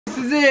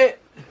is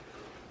it.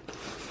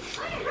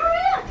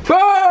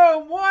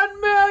 Boom!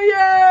 1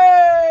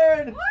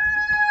 million!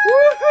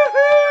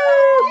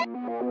 Woohoo!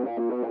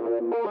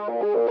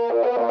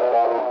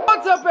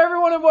 What's up,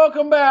 everyone, and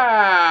welcome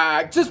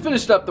back. Just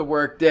finished up the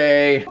work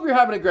day. Hope you're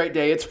having a great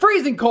day. It's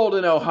freezing cold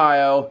in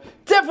Ohio.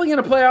 Definitely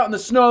gonna play out in the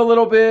snow a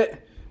little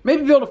bit.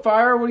 Maybe build a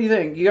fire. What do you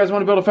think? You guys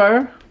want to build a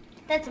fire?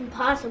 That's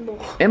impossible.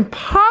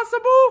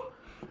 Impossible?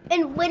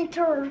 In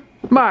winter.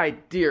 My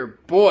dear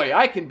boy,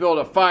 I can build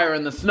a fire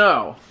in the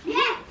snow. Yeah,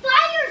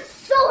 fire's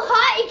so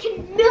hot it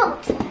can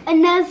melt.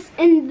 And that's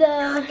in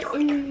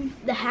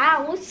the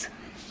house.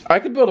 I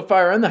could build a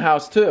fire in the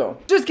house too.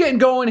 Just getting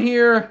going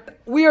here.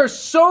 We are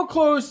so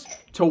close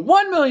to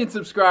 1 million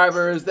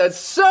subscribers. That's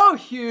so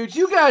huge.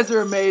 You guys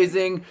are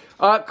amazing.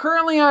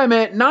 Currently I'm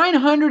at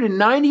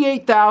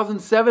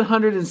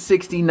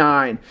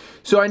 998,769.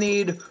 So I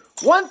need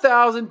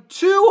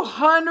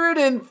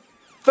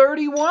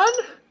 1,231?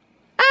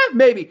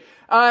 Maybe.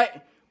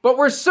 But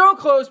we're so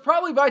close.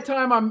 Probably by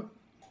time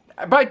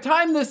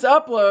this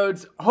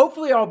uploads,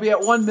 hopefully I'll be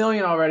at 1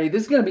 million already.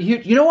 This is gonna be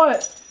huge. You know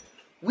what?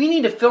 We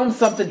need to film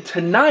something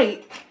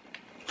tonight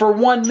for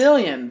 1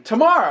 million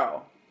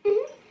tomorrow.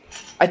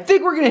 I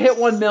think we're gonna hit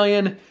 1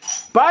 million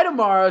by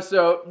tomorrow,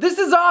 so this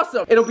is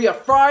awesome. It'll be a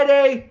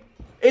Friday.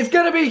 It's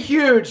gonna be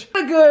huge.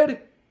 A good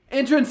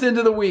entrance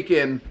into the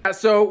weekend.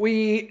 So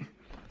we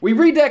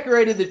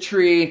redecorated the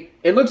tree.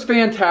 It looks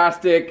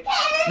fantastic.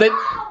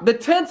 The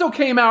tinsel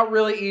came out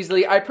really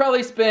easily. I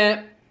probably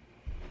spent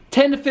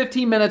 10 to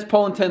 15 minutes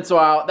pulling tinsel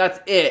out. That's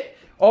it.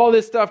 All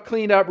this stuff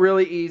cleaned up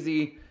really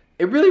easy.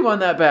 It really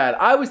wasn't that bad.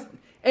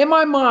 In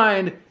my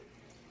mind,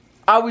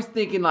 I was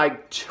thinking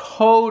like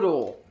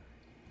total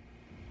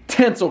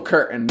tinsel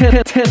curtain.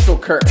 Tinsel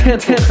curtain.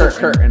 Tinsel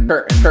curtain.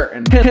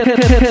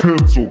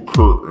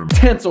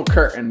 Tinsel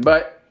curtain.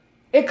 But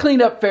it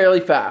cleaned up fairly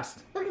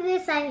fast. Look at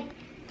this, I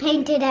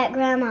painted at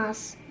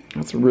Grandma's.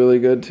 That's really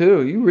good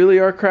too. You really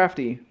are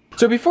crafty.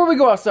 So before we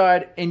go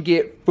outside and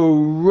get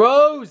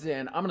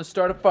frozen, I'm gonna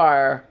start a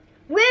fire.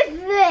 With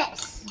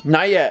this.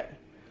 Not yet.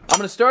 I'm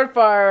gonna start a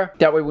fire.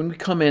 That way when we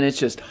come in, it's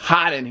just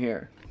hot in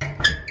here.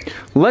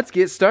 Let's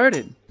get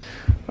started.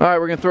 All right,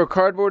 we're gonna throw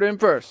cardboard in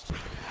first.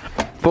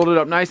 Fold it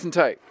up nice and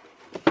tight.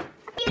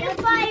 Get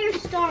a fire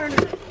starter.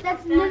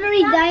 That's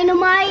literally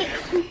dynamite.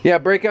 Yeah,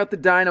 break out the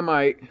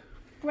dynamite.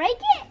 Break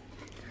it?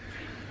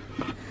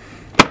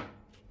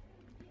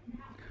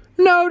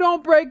 No,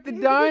 don't break the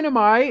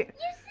dynamite. You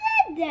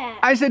said that.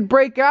 I said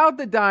break out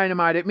the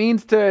dynamite. It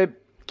means to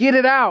get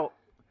it out.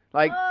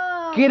 Like,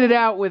 get it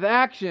out with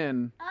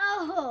action.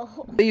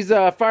 Oh. These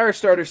fire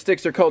starter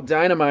sticks are called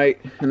dynamite,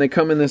 and they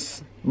come in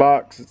this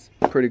box. It's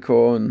pretty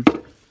cool, and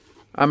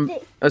I'm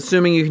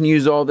assuming you can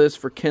use all this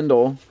for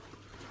Kindle.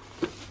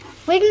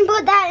 We can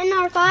put that in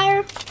our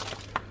fire.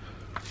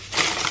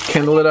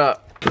 Kindle it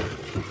up.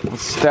 We'll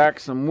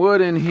stack some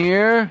wood in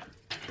here.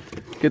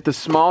 Get the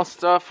small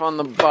stuff on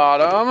the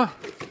bottom.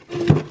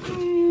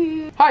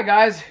 Hi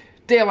guys,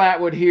 Dale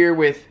Atwood here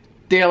with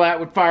Dale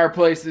Atwood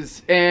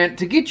Fireplaces. And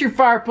to get your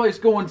fireplace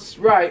going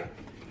right,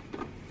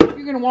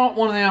 you're gonna want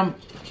one of them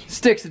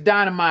sticks of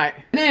dynamite.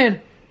 And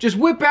then just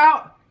whip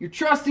out your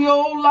trusty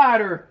old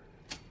lighter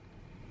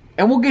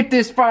and we'll get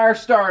this fire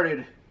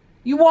started.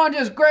 You want to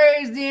just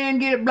graze in,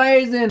 get it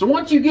blazing. So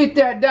once you get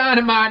that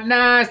dynamite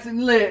nice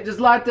and lit, just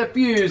light that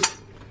fuse.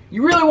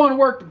 You really want to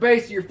work the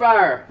base of your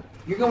fire.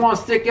 You're gonna want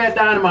to stick that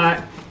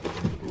dynamite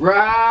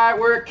right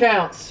where it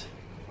counts.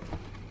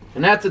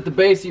 And that's at the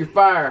base of your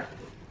fire.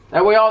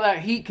 That way all that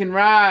heat can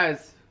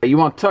rise. You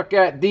want to tuck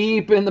that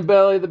deep in the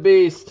belly of the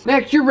beast.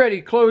 Next, you're ready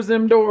to close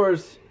them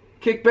doors.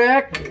 Kick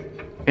back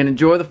and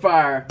enjoy the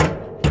fire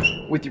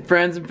with your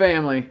friends and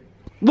family.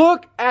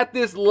 Look at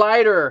this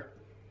lighter.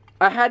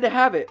 I had to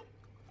have it.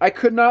 I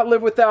could not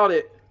live without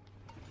it.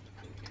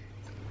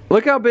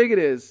 Look how big it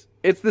is.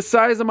 It's the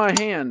size of my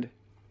hand.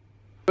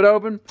 Put it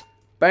open.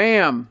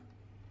 Bam.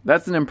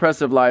 That's an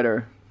impressive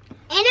lighter.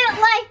 And it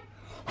like...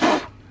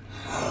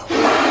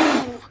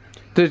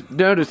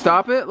 To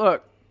stop it?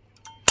 Look.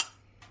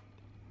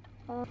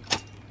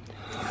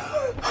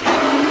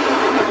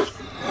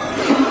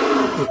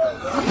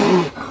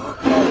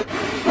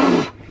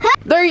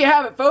 There you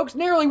have it, folks.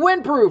 Nearly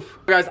windproof.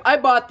 Guys, I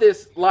bought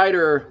this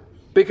lighter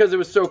because it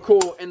was so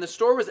cool, and the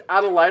store was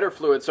out of lighter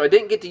fluid, so I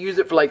didn't get to use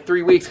it for like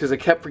 3 weeks because I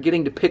kept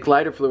forgetting to pick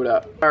lighter fluid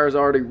up. Fire's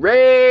already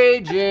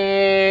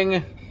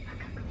raging.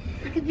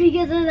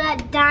 Because of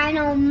that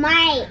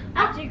dynamite.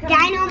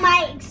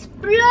 Dynamite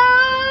explodes.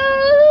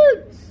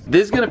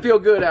 This is gonna feel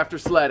good after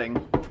sledding.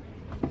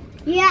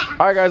 Yeah.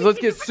 All right, guys, let's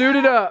get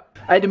suited up.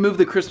 I had to move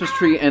the Christmas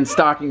tree and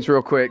stockings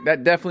real quick.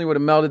 That definitely would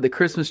have melted the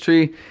Christmas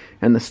tree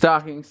and the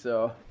stockings,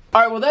 so.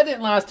 All right, well, that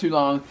didn't last too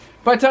long.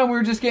 By the time we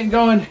were just getting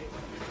going,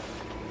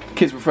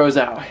 kids were froze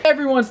out.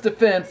 Everyone's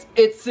defense,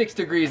 it's 6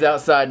 degrees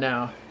outside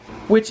now,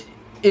 which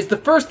is the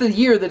first of the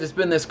year that it's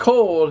been this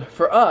cold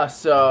for us,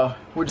 so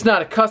we're just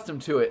not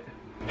accustomed to it.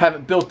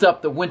 Haven't built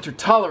up the winter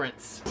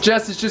tolerance.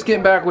 Jess is just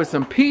getting back with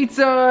some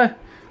pizza.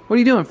 What are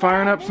you doing,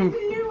 firing up some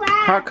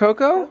hot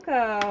cocoa?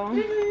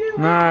 Cocoa.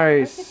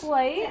 Nice.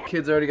 Light.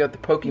 Kids already got the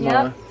Pokemon.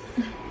 Yep.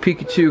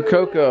 Pikachu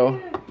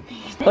Coco.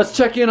 Let's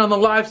check in on the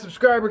live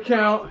subscriber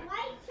count.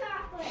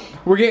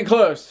 We're getting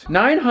close.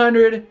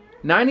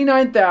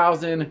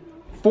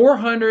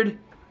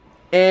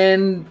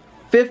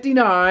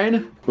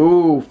 999,459.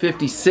 Ooh,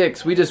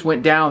 56. We just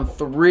went down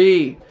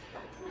 3.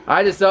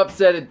 I just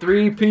upsetted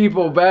 3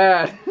 people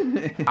bad.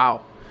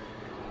 Ow.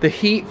 The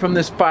heat from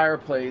this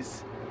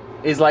fireplace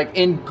is like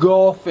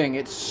engulfing.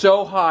 It's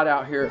so hot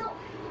out here.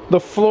 The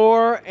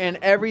floor and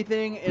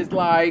everything is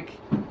like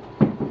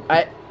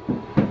at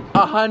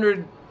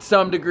 100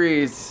 some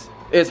degrees.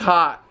 It's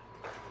hot.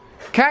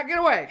 Cat, get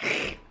away.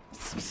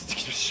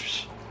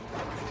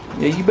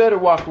 Yeah, you better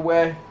walk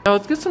away. Now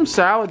let's get some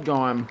salad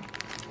going.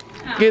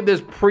 Get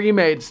this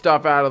pre-made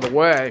stuff out of the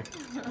way.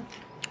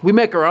 We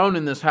make our own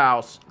in this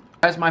house.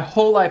 Guys, my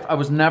whole life I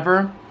was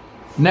never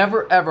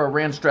ever a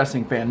ranch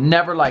dressing fan.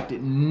 Never liked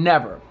it,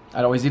 never.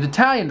 I'd always eat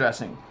Italian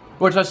dressing,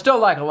 which I still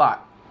like a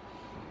lot.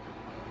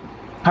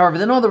 However,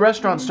 then all the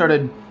restaurants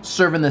started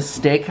serving this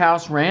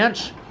steakhouse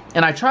ranch,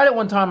 and I tried it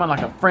one time on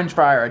like a french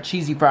fry or a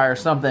cheesy fry or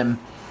something. And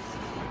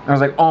I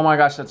was like, oh my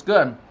gosh, that's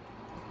good.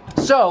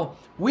 So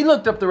we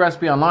looked up the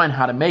recipe online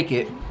how to make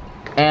it,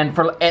 and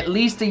for at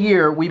least a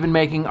year we've been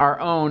making our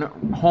own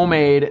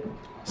homemade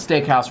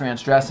steakhouse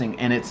ranch dressing,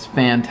 and it's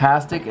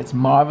fantastic. It's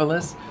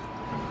marvelous.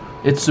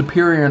 It's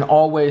superior in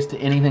all ways to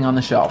anything on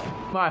the shelf.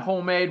 My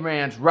homemade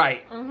ranch,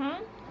 right?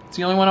 It's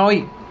the only one I'll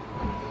eat.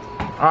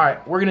 All right,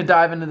 we're gonna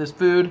dive into this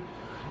food.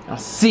 I'll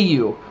see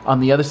you on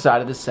the other side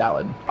of this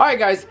salad. All right,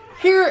 guys,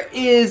 here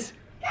is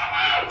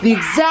the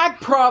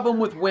exact problem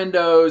with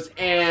Windows,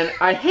 and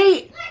I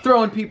hate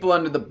throwing people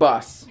under the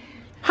bus.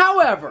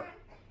 However,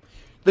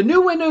 the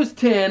new Windows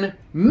 10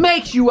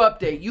 makes you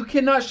update. You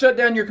cannot shut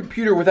down your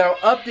computer without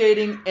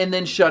updating and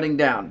then shutting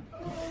down.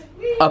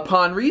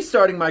 Upon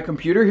restarting my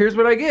computer, here's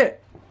what I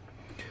get.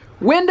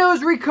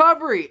 Windows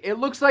recovery. It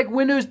looks like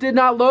Windows did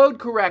not load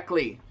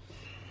correctly.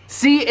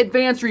 See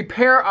advanced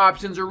repair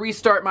options or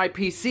restart my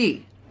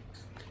PC.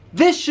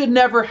 This should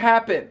never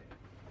happen.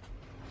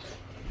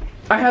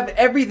 I have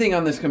everything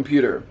on this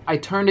computer. I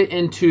turned it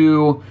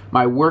into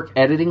my work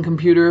editing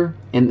computer,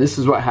 and this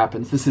is what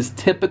happens. This is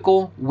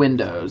typical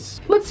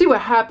Windows. Let's see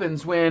what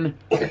happens when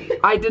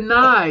I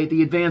deny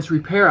the advanced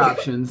repair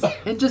options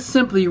and just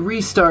simply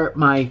restart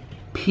my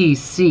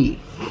PC,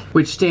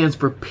 which stands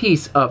for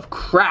piece of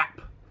crap.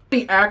 How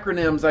many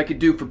acronyms I could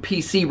do for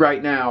PC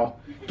right now,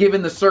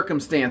 given the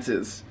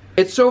circumstances.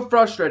 It's so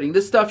frustrating.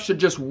 This stuff should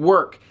just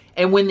work.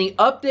 And when the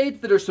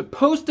updates that are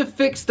supposed to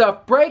fix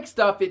stuff break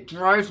stuff, it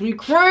drives me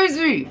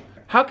crazy.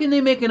 How can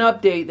they make an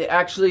update that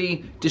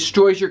actually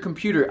destroys your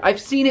computer? I've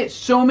seen it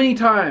so many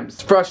times.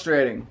 It's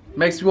frustrating.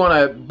 Makes me want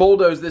to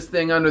bulldoze this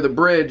thing under the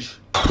bridge.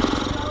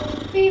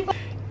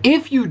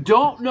 If you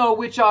don't know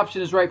which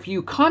option is right for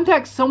you,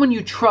 contact someone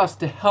you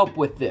trust to help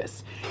with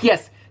this.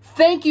 Yes,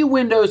 thank you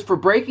Windows for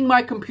breaking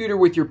my computer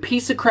with your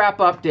piece of crap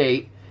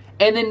update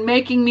and then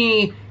making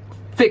me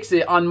fix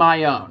it on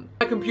my own.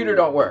 My computer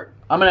don't work.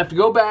 I'm gonna have to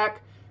go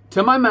back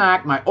to my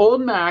Mac, my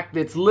old Mac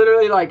that's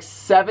literally like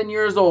 7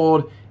 years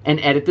old, and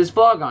edit this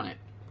vlog on it.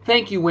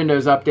 Thank you,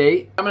 Windows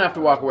Update. I'm gonna have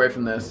to walk away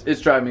from this.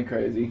 It's driving me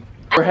crazy.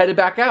 We're headed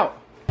back out.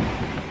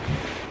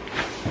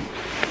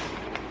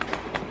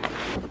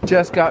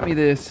 Jess got me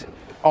this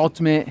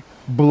ultimate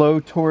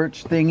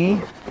blowtorch thingy.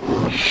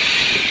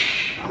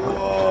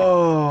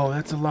 Whoa,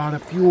 that's a lot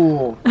of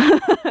fuel.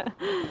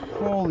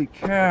 Holy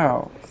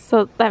cow.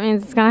 So that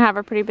means it's gonna have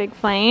a pretty big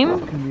flame.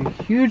 It's gonna be a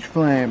huge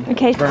flame.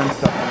 Okay. Burn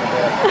stuff on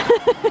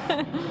the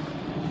bed.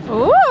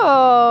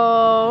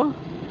 Ooh.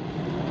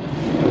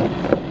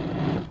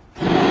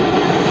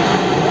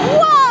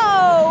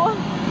 Whoa!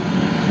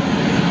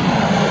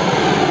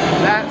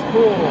 That's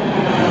cool.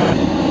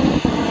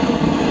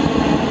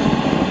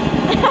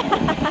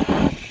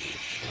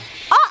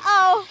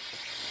 Uh-oh.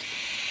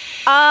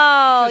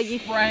 Oh, Just you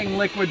spraying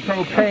liquid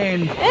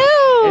propane.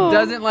 Ew. It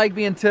doesn't like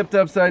being tipped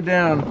upside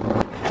down.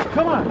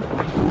 Come on.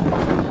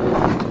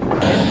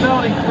 It's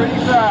melting pretty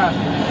fast.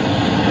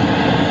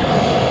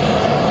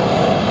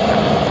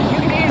 You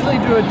can easily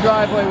do a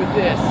driveway with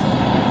this.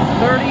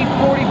 30,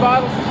 40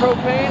 bottles of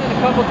propane in a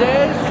couple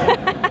days.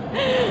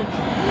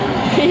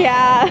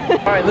 Yeah.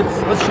 All right,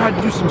 let's try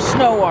to do some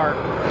snow art.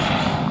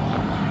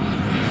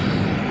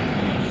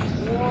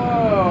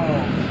 Whoa.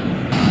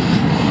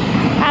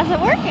 How's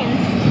it working?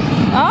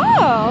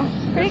 Oh,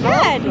 pretty good.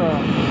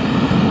 Awesome.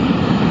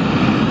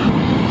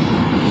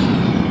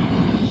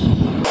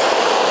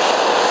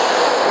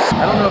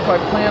 I don't know if I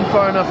planned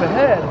far enough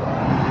ahead.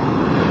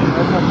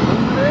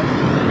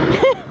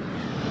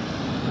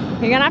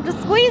 You're gonna have to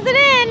squeeze it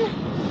in.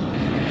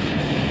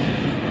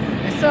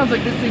 It sounds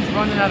like this thing's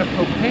running out of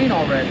propane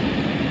already.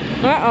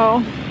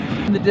 Uh-oh.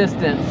 In the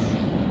distance.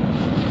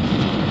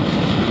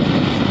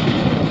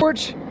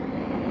 Torch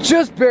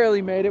just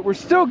barely made it. We're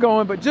still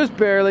going, but just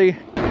barely.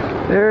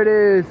 There it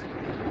is.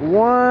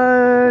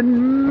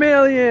 1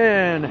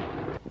 million.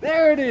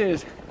 There it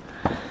is.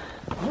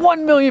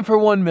 1 million for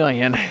 1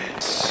 million.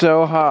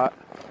 So hot.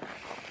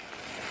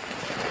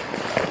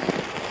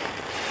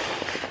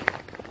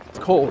 It's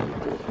cold.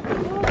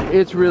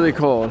 It's really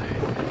cold.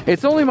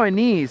 It's only my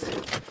knees.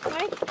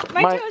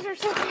 My toes are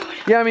so cold.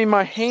 Yeah, I mean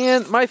my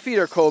feet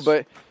are cold,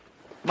 but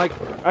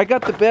I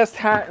got the best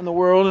hat in the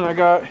world, and I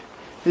got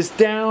this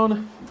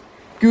down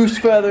goose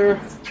feather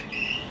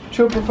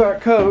choker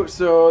fat coat,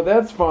 so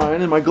that's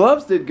fine. And my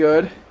gloves did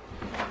good,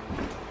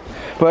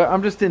 but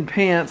I'm just in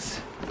pants.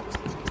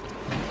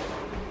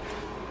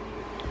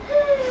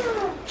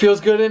 Feels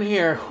good in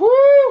here. Woo!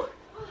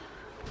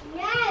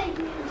 Yeah,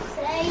 you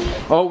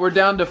say. Oh, we're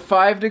down to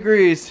 5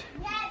 degrees.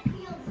 Yeah, it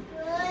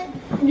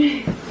feels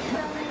good.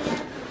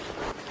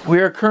 We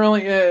are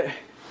currently at,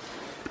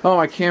 oh,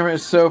 my camera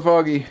is so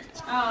foggy.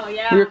 Oh,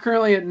 yeah. We are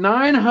currently at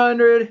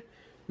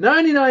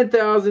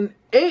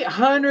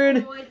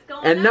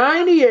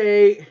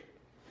 999,898.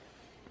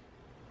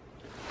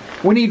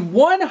 We need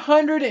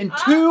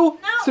 102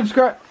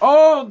 subscribe.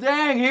 Oh,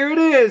 dang, here it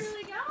is.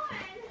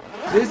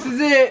 This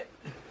is it.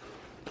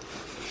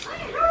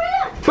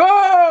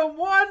 Boom!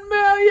 1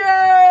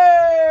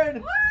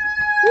 million!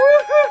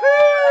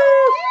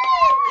 Woo-hoo-hoo!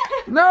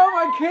 No,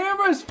 my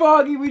camera's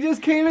foggy. We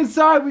just came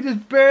inside. We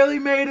just barely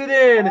made it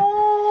in.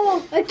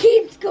 Oh, it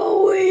keeps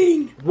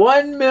going.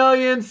 1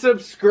 million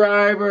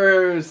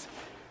subscribers.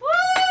 Woo!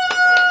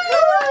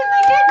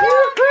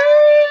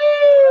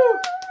 Woohoo!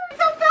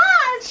 So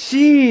fast.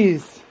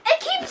 Jeez. It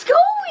keeps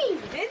going.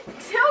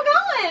 It's still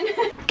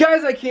going.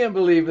 Guys, I can't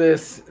believe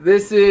this.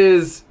 This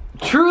is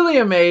truly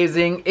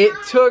amazing. It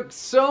took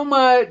so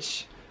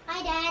much.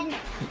 Hi, Dad.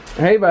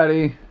 Hey,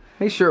 buddy.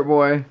 Hey, shirt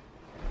boy.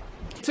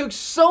 It took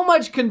so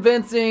much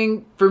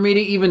convincing for me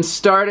to even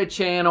start a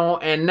channel,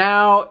 and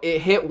now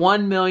it hit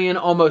 1 million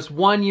almost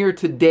 1 year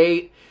to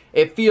date.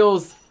 It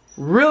feels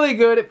really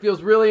good. It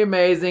feels really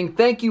amazing.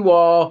 Thank you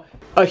all.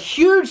 A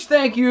huge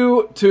thank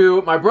you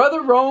to my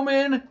brother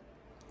Roman.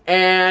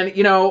 And,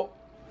 you know,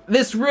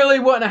 this really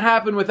wouldn't have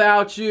happened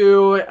without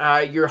you.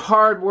 Your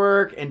hard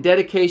work and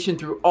dedication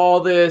through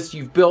all this.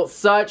 You've built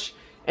such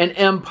an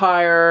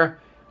empire.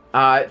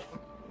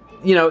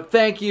 You know,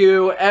 thank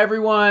you.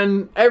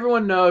 Everyone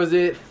knows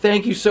it.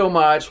 Thank you so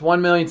much.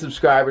 1 million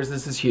subscribers.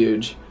 This is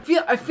huge.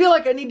 I feel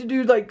like I need to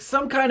do like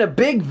some kind of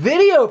big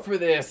video for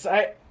this.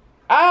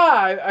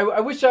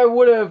 I wish I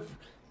would have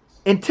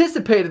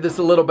anticipated this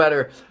a little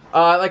better.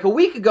 Like a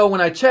week ago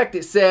when I checked,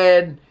 it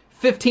said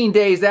 15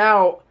 days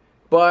out,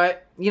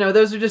 but you know,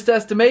 those are just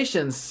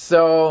estimations.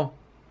 So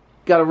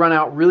got to run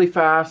out really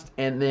fast,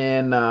 and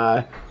then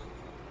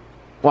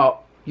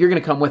well, you're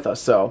gonna come with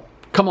us, so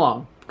come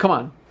along, come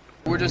on.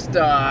 We're just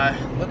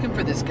looking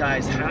for this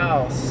guy's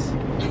house,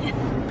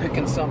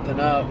 picking something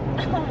up.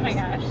 Oh my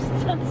gosh,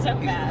 this sounds so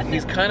bad.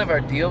 He's kind of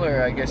our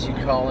dealer, I guess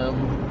you'd call him.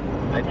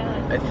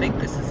 I think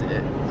this is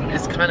it.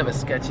 It's kind of a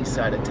sketchy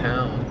side of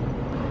town.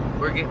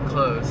 We're getting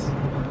close.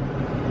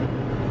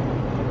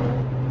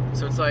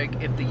 So it's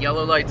like if the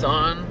yellow light's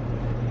on,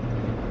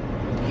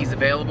 he's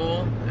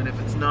available, and if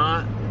it's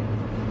not,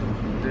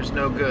 there's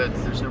no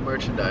goods, there's no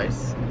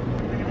merchandise.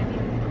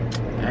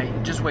 Hey,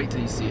 just wait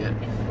till you see it.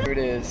 Here it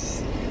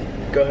is.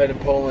 Go ahead and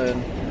pull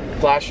in.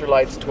 Flash your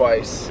lights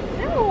twice.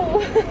 No.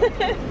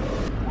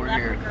 We're Left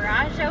here. the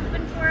garage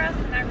open for us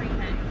and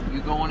everything.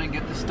 You go in and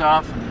get the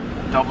stuff,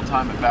 double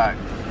time it back.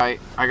 I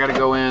gotta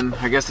go in.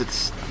 I guess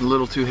it's a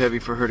little too heavy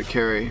for her to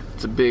carry.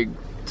 It's a big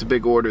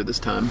order this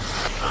time.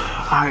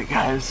 All right,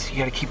 guys, you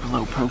gotta keep a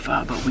low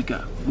profile, but we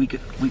got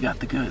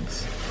the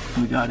goods.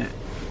 We got it.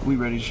 We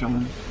ready to show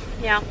them?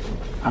 Yeah.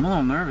 I'm a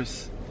little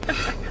nervous.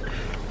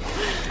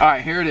 All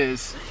right, here it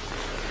is.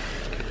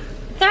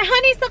 It's our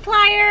honey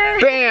supplier.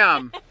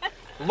 Bam!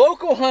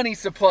 Local honey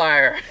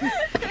supplier.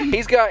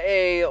 He's got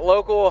a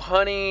local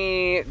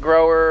honey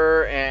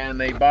grower, and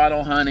they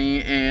bottle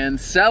honey and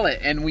sell it,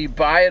 and we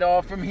buy it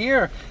all from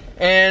here.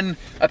 And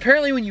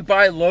apparently when you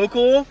buy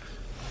local,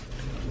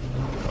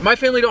 my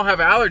family don't have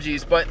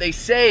allergies, but they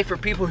say for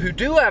people who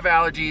do have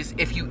allergies,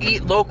 if you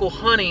eat local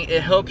honey,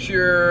 it helps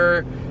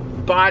your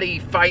body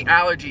fight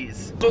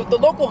allergies. So the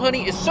local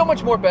honey is so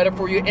much more better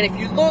for you, and if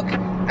you look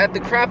at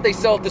the crap they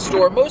sell at the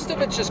store, most of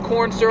it's just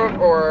corn syrup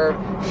or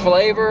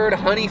flavored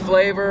honey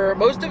flavor.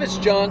 Most of it's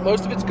junk,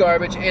 most of it's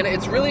garbage, and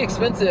it's really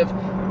expensive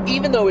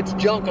even though it's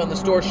junk on the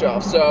store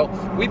shelf. So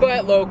we buy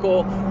it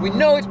local, we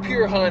know it's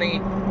pure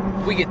honey,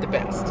 we get the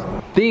best.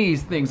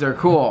 These things are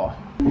cool.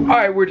 All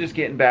right, we're just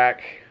getting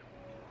back.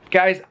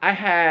 Guys, I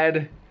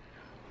had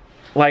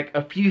like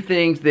a few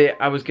things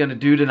that I was gonna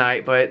do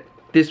tonight, but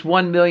this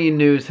 1 million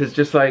news has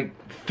just like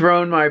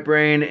thrown my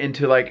brain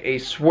into like a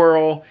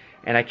swirl,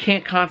 and I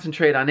can't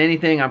concentrate on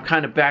anything. I'm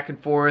kind of back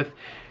and forth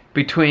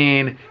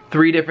between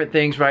 3 different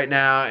things right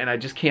now, and I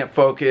just can't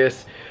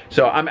focus.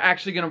 So I'm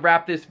actually gonna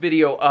wrap this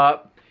video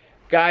up.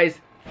 Guys,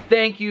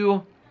 thank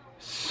you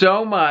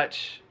so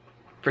much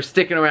for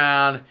sticking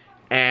around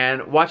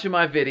and watching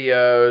my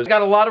videos. I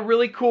got a lot of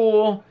really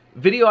cool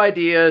video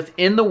ideas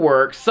in the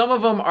works. Some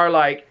of them are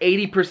like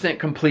 80%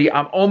 complete.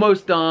 I'm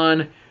almost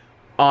done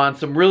on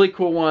some really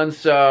cool ones,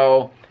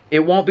 so it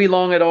won't be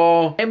long at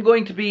all. I'm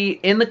going to be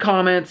in the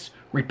comments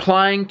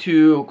replying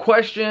to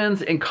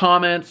questions and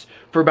comments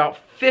for about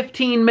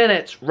 15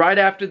 minutes right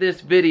after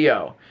this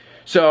video.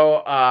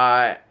 So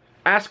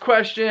ask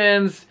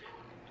questions,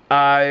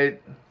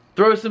 throw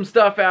throw some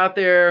stuff out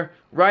there,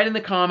 write in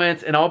the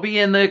comments, and I'll be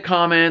in the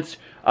comments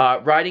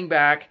writing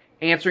back,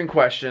 answering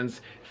questions.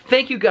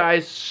 Thank you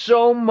guys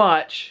so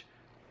much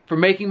for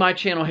making my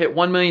channel hit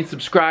 1 million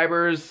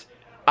subscribers.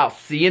 I'll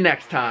see you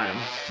next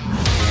time.